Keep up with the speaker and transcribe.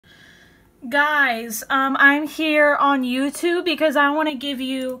Guys, I'm here on YouTube because I want to give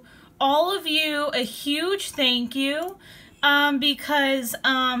you, all of you, a huge thank you, because,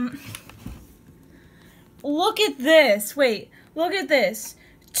 look at this, look at this,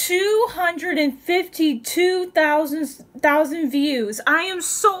 252,000 views. I am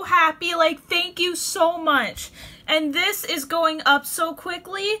so happy, thank you so much. And this is going up so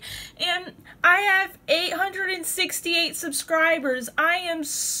quickly, and I have 868 subscribers. I am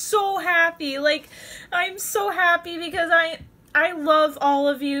so happy. I'm so happy because I love all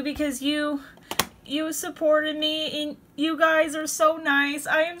of you because you supported me and you guys are so nice.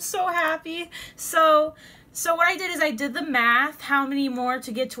 I am so happy. So what I did is I did the math, how many more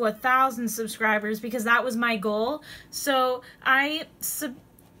to get to 1,000 subscribers, because that was my goal. So I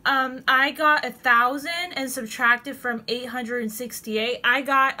got 1,000 and subtracted from 868. I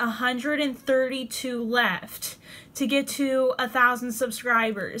got 132 left to get to 1,000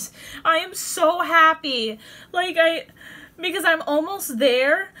 subscribers. I am so happy. Because I'm almost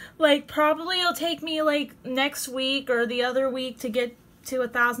there. Probably it'll take me next week or the other week to get to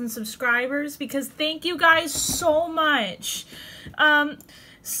 1,000 subscribers, because thank you guys so much.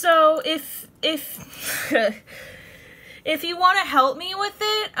 So if if you want to help me with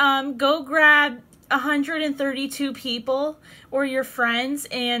it, go grab 132 people or your friends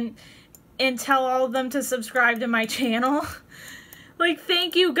and tell all of them to subscribe to my channel.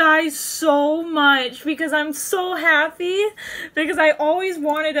 Thank you guys so much, because I'm so happy, because I always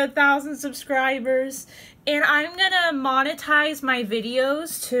wanted 1,000 subscribers, and I'm gonna monetize my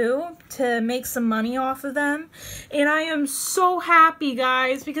videos too to make some money off of them. And I am so happy,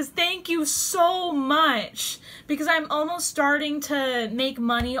 guys, because thank you so much, because I'm almost starting to make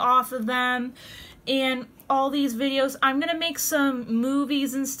money off of them and all these videos. I'm gonna make some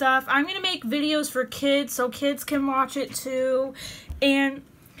movies and stuff. I'm gonna make videos for kids so kids can watch it too, and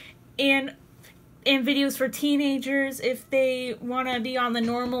videos for teenagers if they want to be on the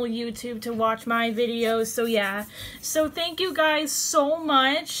normal YouTube to watch my videos. So yeah, so thank you guys so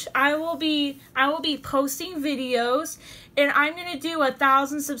much. I will be posting videos, and I'm gonna do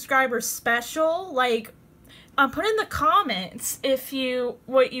 1,000 subscribers special. Put in the comments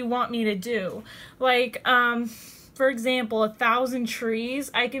what you want me to do. For example, 1,000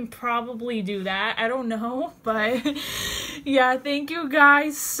 trees. I can probably do that. I don't know, but yeah, thank you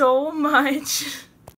guys so much.